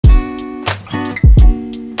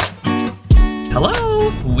Hello!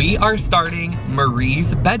 We are starting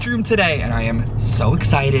Marie's bedroom today, and I am so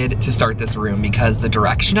excited to start this room because the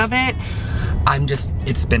direction of it,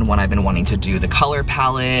 it's been one I've been wanting to do. The color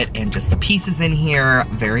palette and just the pieces in here,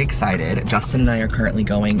 very excited. Justin and I are currently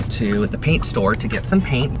going to the paint store to get some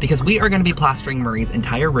paint because we are gonna be plastering Marie's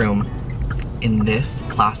entire room in this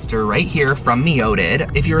plaster right here from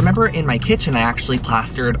Makeover. If you remember in my kitchen, I actually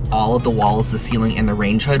plastered all of the walls, the ceiling, and the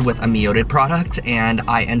range hood with a Makeover product, and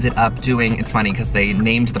I ended up doing, it's funny because they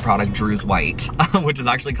named the product Drew's White, which is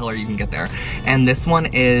actually color you can get there. And this one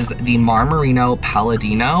is the Marmarino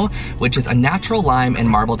Palladino, which is a natural lime and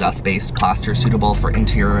marble dust-based plaster suitable for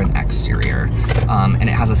interior and exterior. And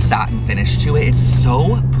it has a satin finish to it. It's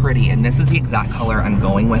so pretty, and this is the exact color I'm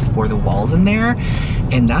going with for the walls in there,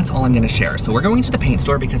 and that's all I'm gonna share. So we're going to the paint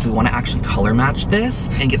store because we want to actually color match this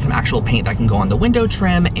and get some actual paint that can go on the window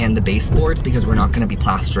trim and the baseboards because we're not going to be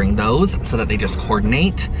plastering those, so that they just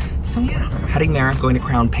coordinate. So yeah, heading there, going to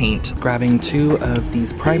Crown Paint, grabbing 2 of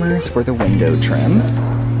these primers for the window trim.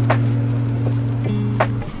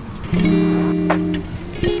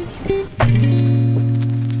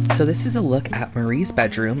 So this is a look at Marie's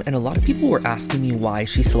bedroom, and a lot of people were asking me why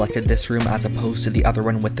she selected this room as opposed to the other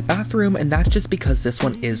one with the bathroom, and that's just because this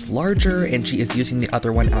one is larger and she is using the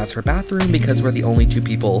other one as her bathroom because we're the only 2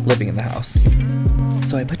 people living in the house.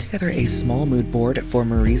 So I put together a small mood board for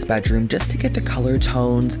Marie's bedroom just to get the color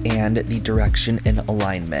tones and the direction in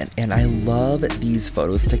alignment, and I love these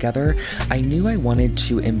photos together. I knew I wanted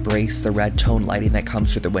to embrace the red tone lighting that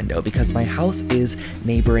comes through the window because my house is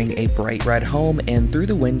neighboring a bright red home, and through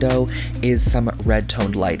the window is some red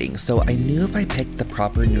toned lighting. So I knew if I picked the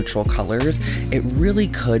proper neutral colors, it really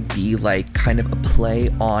could be like kind of a play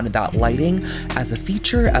on that lighting as a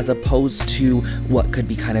feature as opposed to what could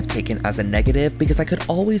be kind of taken as a negative, because I could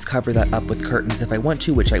always cover that up with curtains if I want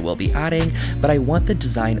to, which I will be adding, but I want the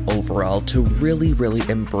design overall to really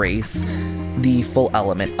embrace the full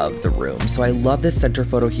element of the room. So I love this center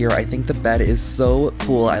photo here. I think the bed is so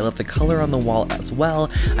cool. I love the color on the wall as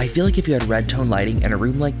well. I feel like if you had red tone lighting in a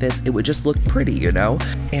room like this, it would just look pretty, you know?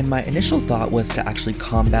 And my initial thought was to actually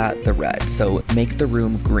combat the red. So make the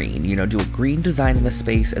room green, you know, do a green design in the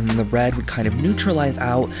space, and then the red would kind of neutralize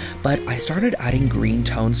out. But I started adding green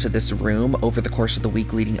tones to this room over the course of the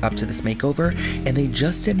week leading up to this makeover, and they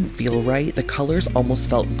just didn't feel right. The colors almost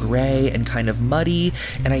felt gray and kind of muddy,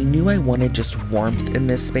 and I knew I wanted just warmth in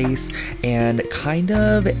this space and kind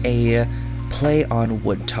of a play on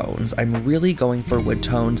wood tones. I'm really going for wood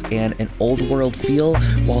tones and an old world feel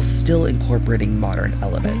while still incorporating modern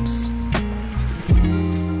elements.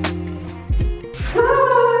 Hi!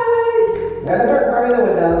 I'm gonna start priming the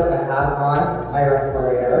windows. I have on my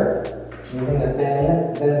respirator using the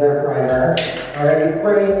thin Vinzer primer. Already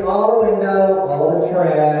spraying all the window, all the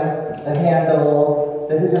trim, the handles.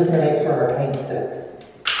 This is just to make sure our paint sticks.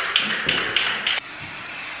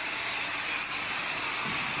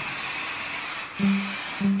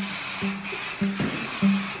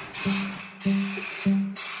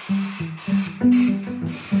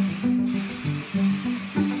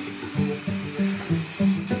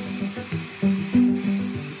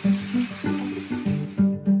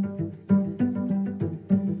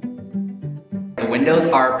 Windows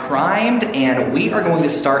are primed, and we are going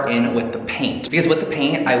to start in with the paint. Because with the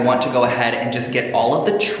paint, I want to go ahead and just get all of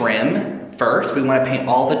the trim first. We want to paint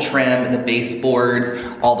all the trim, the baseboards,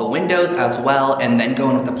 all the windows as well, and then go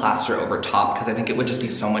in with the plaster over top, because I think it would just be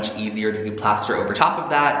so much easier to do plaster over top of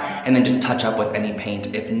that, and then just touch up with any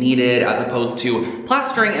paint if needed, as opposed to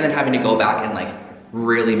plastering and then having to go back and like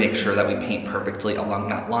really make sure that we paint perfectly along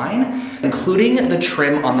that line, including the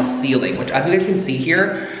trim on the ceiling, which as you guys can see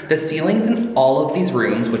here, the ceilings in all of these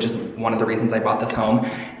rooms, which is one of the reasons I bought this home,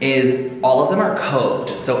 is all of them are coved.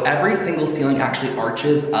 So every single ceiling actually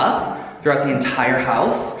arches up throughout the entire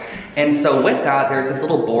house. And so with that, there's this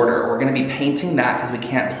little border. We're gonna be painting that because we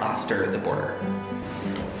can't plaster the border.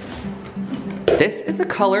 This is a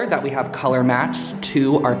color that we have color matched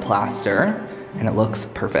to our plaster, and it looks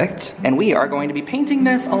perfect. And we are going to be painting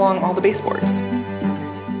this along all the baseboards.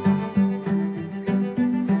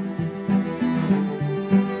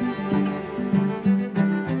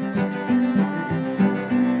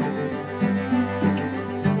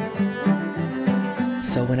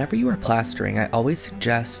 So whenever you are plastering, I always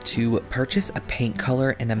suggest to purchase a paint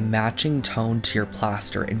color and a matching tone to your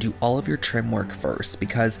plaster and do all of your trim work first,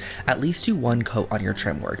 because at least do one coat on your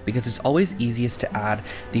trim work, because it's always easiest to add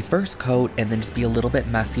the first coat and then just be a little bit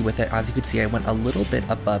messy with it. As you can see, I went a little bit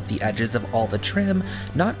above the edges of all the trim,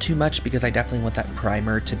 not too much because I definitely want that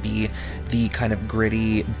primer to be the kind of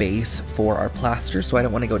gritty base for our plaster, so I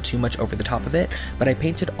don't want to go too much over the top of it, but I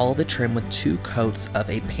painted all the trim with 2 coats of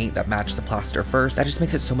a paint that matched the plaster first. That just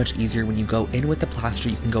makes it so much easier. When you go in with the plaster,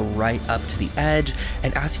 you can go right up to the edge,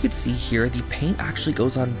 and as you can see here, the paint actually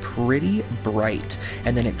goes on pretty bright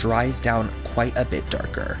and then it dries down quite a bit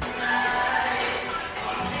darker.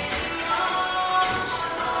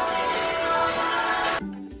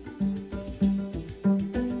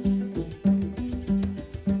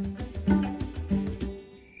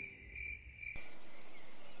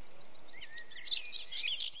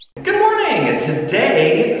 Good morning!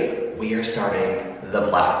 Today we are starting the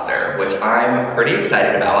plaster, which I'm pretty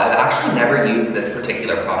excited about. I've actually never used this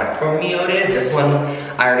particular product from Makeover. This one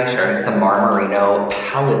I already showed. It's the Marmarino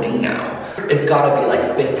Palladino. It's gotta be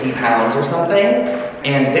like 50 pounds or something,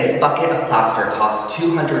 and this bucket of plaster costs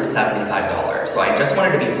 $275. So I just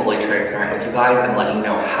wanted to be fully transparent with you guys and let you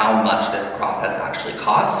know how much this process actually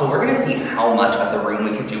costs. So we're gonna see how much of the room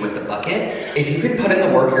we could do with the bucket. If you could put in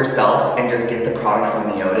the work yourself and just get the product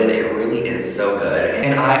from Makeover, it really is so good.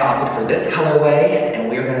 And I opted for this colorway, and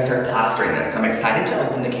we are gonna start plastering this. So I'm excited to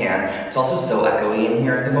open the can. It's also so echoey in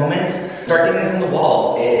here at the moment. Start getting this in the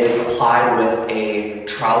walls. It is applied with a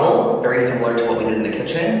trowel, very similar to what we did in the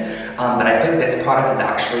kitchen. But I think this product is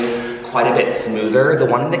actually quite a bit smoother. The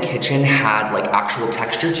one in the kitchen had like actual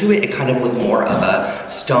texture to it. It kind of was more of a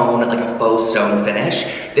stone, like a faux stone finish.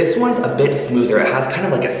 This one's a bit smoother. It has kind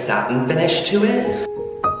of like a satin finish to it.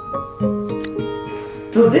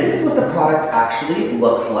 So this is what the product actually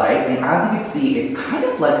looks like, and as you can see, it's kind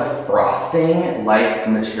of like a frosting-like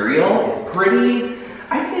material. It's pretty,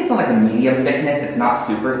 I'd say it's on like a medium thickness. It's not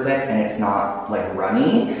super thick and it's not like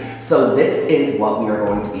runny. So this is what we are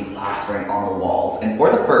going to be plastering on the walls. And for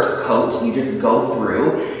the first coat, you just go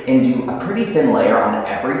through and do a pretty thin layer on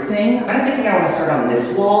everything. I'm thinking I want to start on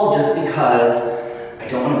this wall just because I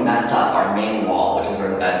don't want to mess up our main wall, which is where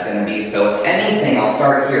the bed's going to be. So if anything, I'll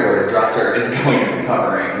start here where the dresser is going to be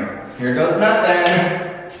covering. Here goes nothing.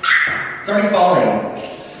 It's already falling.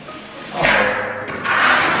 Oh.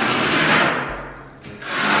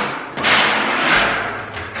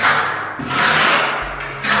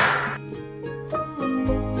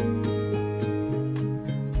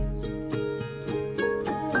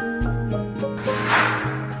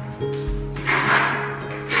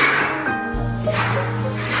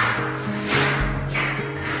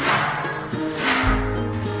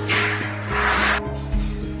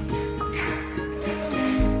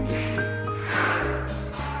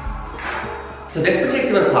 So this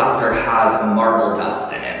particular plaster has marble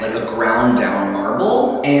dust in it, like a ground down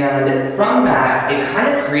marble, and from that, it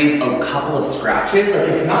kind of creates a couple of scratches. Like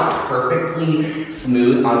it's not perfectly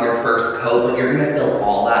smooth on your first coat, but you're gonna fill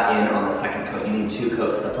all that in on the second coat. You need 2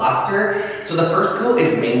 coats of the plaster. So the first coat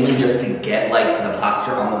is mainly just to get like the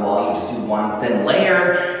plaster on the wall. You just do 1 thin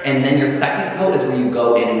layer, and then your second coat is where you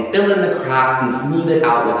go in and fill in the cracks and smooth it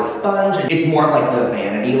out with a sponge. It's more of like the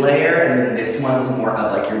vanity layer, and then this one's more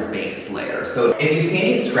of like your base layer. So if you see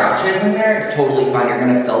any scratches in there, it's totally fine. You're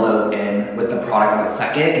gonna fill those in with the product on the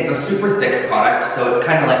second. It's a super thick product, so it's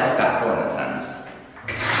kind of like spackle in a sense.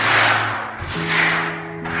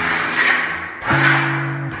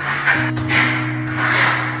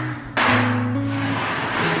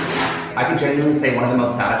 I could genuinely say one of the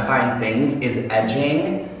most satisfying things is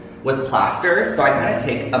edging with plaster. So I kind of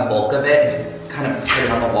take a bulk of it and just kind of put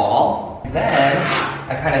it on the wall. Then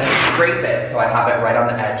I kind of scrape it so I have it right on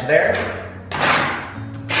the edge there.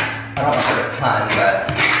 I don't want to put a ton,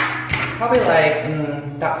 but probably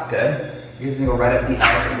like, that's good. You're just gonna go right up the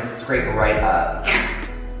edge and just scrape right up.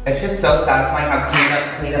 It's just so satisfying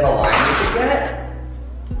how clean of a line you can get.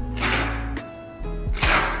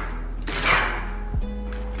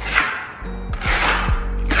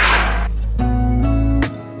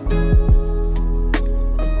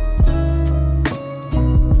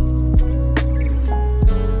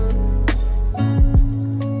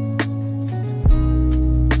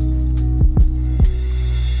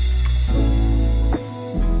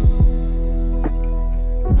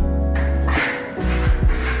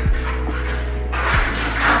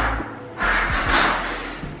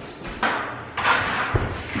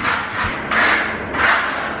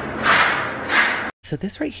 So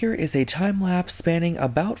this right here is a time lapse spanning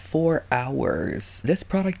about 4 hours. This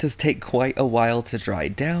product does take quite a while to dry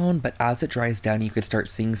down, but as it dries down, you could start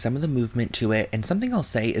seeing some of the movement to it. And something I'll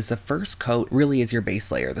say is the first coat really is your base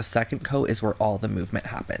layer. The second coat is where all the movement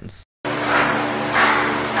happens.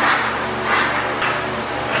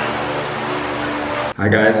 Hi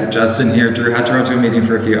guys, Justin here. Drew had to run to a meeting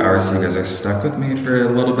for a few hours, so you guys are stuck with me for a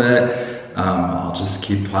little bit. I'll just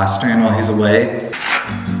keep plastering while he's away.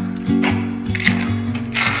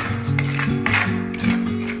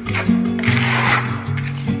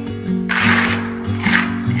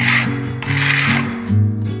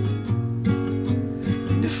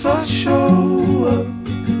 If I show up,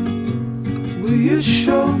 will you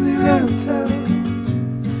show me rental?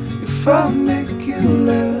 If I make you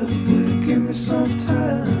laugh, will you give me some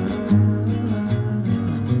time?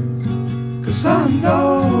 'Cause I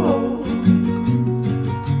know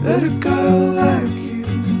that a girl like you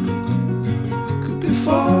could be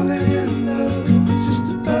falling in love with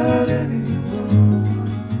just about anyone.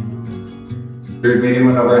 Drew meeting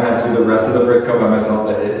went over and had to do the rest of the first coat by myself,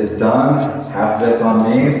 but it is done. Half of it's on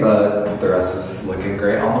me, but the rest is looking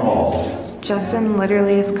great on the walls. Justin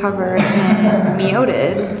literally is covered in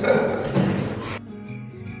Meoted.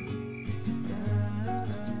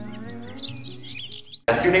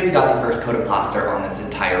 Yesterday we got the first coat of plaster on this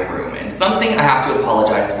entire room, and something I have to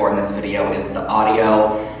apologize for in this video is the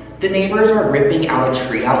audio. The neighbors are ripping out a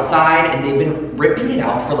tree outside, and they've been ripping it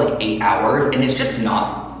out for like 8 hours, and it's just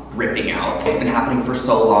not ripping out. It's been happening for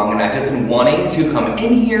so long, and I've just been wanting to come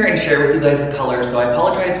in here and share with you guys the color, so I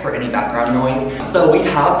apologize for any background noise. So we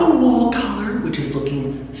have the wall color, which is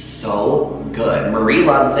looking so good. Marie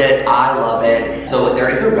loves it, I love it. So there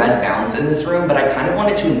is a red bounce in this room, but I kind of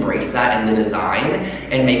wanted to embrace that in the design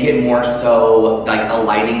and make it more so like a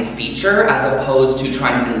lighting feature as opposed to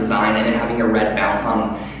trying to design and then having a red bounce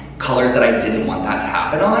on colors that I didn't want that to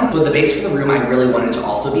happen on. So the base for the room, I really wanted to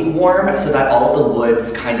also be warm so that all of the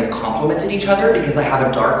woods kind of complemented each other because I have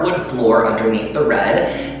a dark wood floor underneath the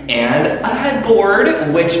red and a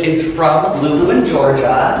headboard, which is from Lulu in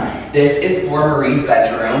Georgia. This is for Marie's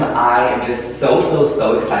bedroom. I am just so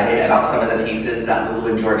excited about some of the pieces that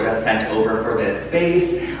Lulu in Georgia sent over for this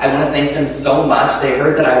space. I want to thank them so much. They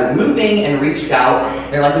heard that I was moving and reached out.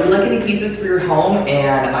 They're like, would you like any pieces for your home?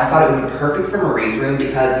 And I thought it would be perfect for Marie's room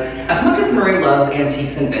because as much as Marie loves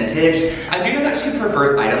antiques and vintage, I do know that she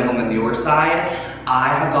prefers items on the newer side. I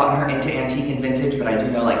have gotten her into antique and vintage, but I do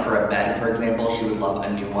know like for a bed, for example, she would love a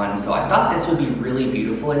new one. So I thought this would be really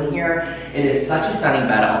beautiful in here. It is such a stunning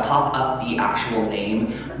bed. I'll pop up the actual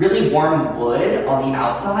name. Really warm wood on the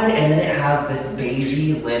outside, and then it has this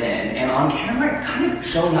beigey linen. And on camera, it's kind of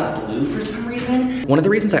showing up blue for some reason. One of the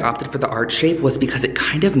reasons I opted for the arch shape was because it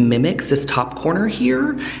kind of mimics this top corner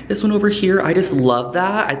here. This one over here, I just love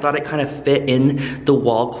that. I thought it kind of fit in the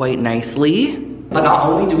wall quite nicely. But not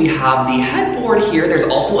only do we have the headboard here, there's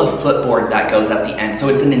also a footboard that goes at the end. So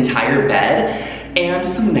it's an entire bed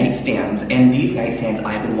and some nightstands. And these nightstands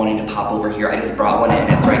I've been wanting to pop over here. I just brought one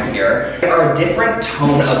in, it's right here. They are a different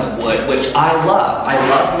tone of wood, which I love. I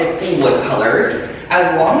love mixing wood colors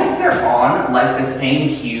as long as they're on like the same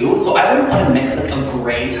hue. So I wouldn't want to mix like a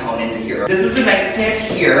gray tone into here. This is the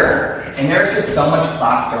nightstand here, and there's just so much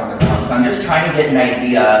plaster on the ground. So I'm just trying to get an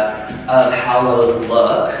idea of how those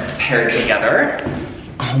look paired together.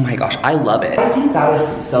 Oh my gosh, I love it. I think that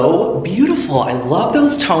is so beautiful. I love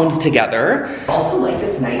those tones together. I also like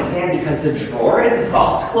this nightstand because the drawer is a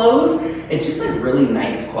soft close. It's just like really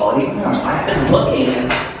nice quality. Oh my gosh, I have been looking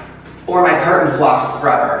for my curtain swatches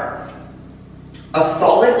forever. A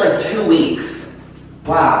solid like 2 weeks.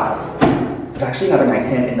 Wow. There's actually another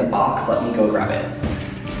nightstand in the box. Let me go grab it.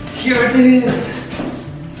 Here it is.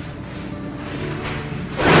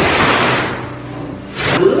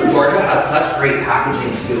 Lulu in Georgia has such great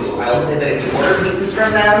packaging too. I will say that if you order pieces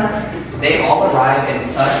from them, they all arrive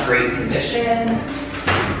in such great condition.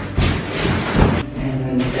 And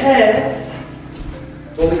then this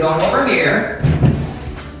will be going over here.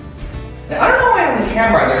 Now, I don't know why on the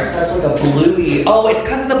camera there's such like a bluey, oh, it's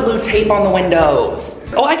because of the blue tape on the windows.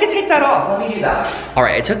 Oh, I could take that off, let me do that. All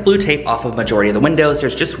right, I took blue tape off of majority of the windows.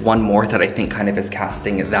 There's just one more that I think kind of is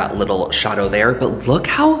casting that little shadow there, but look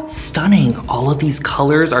how stunning all of these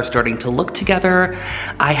colors are starting to look together.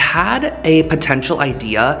 I had a potential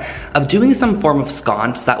idea of doing some form of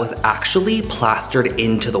sconce that was actually plastered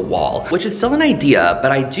into the wall, which is still an idea,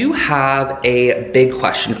 but I do have a big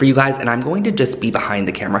question for you guys, and I'm going to just be behind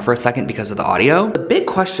the camera for a second because because of the audio. The big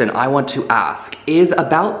question I want to ask is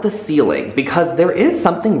about the ceiling, because there is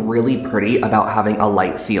something really pretty about having a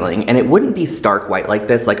light ceiling, and it wouldn't be stark white like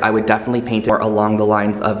this. Like, I would definitely paint it more along the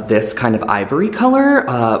lines of this kind of ivory color,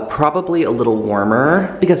 probably a little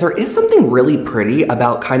warmer, because there is something really pretty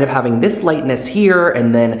about kind of having this lightness here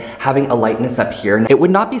and then having a lightness up here. It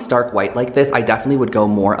would not be stark white like this. I definitely would go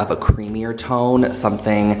more of a creamier tone,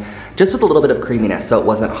 something just with a little bit of creaminess so it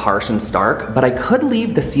wasn't harsh and stark, but I could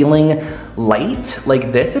leave the ceiling light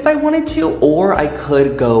like this if I wanted to, or I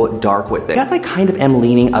could go dark with it. I guess I kind of am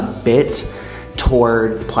leaning a bit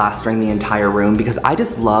towards plastering the entire room because I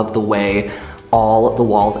just love the way all the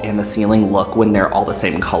walls and the ceiling look when they're all the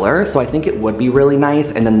same color. So I think it would be really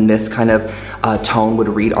nice, and then this kind of tone would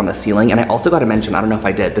read on the ceiling. And I also gotta mention, I don't know if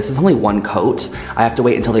I did, this is only one coat. I have to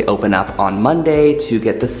wait until they open up on Monday to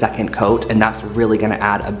get the second coat, and that's really gonna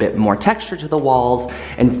add a bit more texture to the walls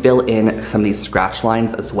and fill in some of these scratch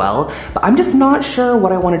lines as well. But I'm just not sure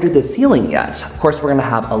what I wanna do to the ceiling yet. Of course, we're gonna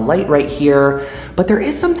have a light right here, but there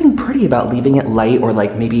is something pretty about leaving it light, or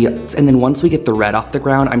like maybe, and then once we get the red off the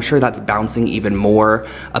ground, I'm sure that's bouncing even more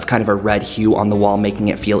of kind of a red hue on the wall, making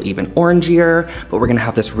it feel even orangier. But we're gonna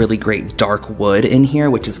have this really great dark wood in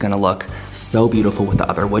here, which is gonna look so beautiful with the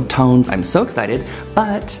other wood tones. I'm so excited,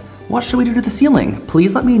 but what should we do to the ceiling?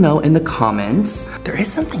 Please let me know in the comments. There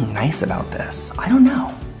is something nice about this. I don't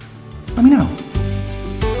know. Let me know.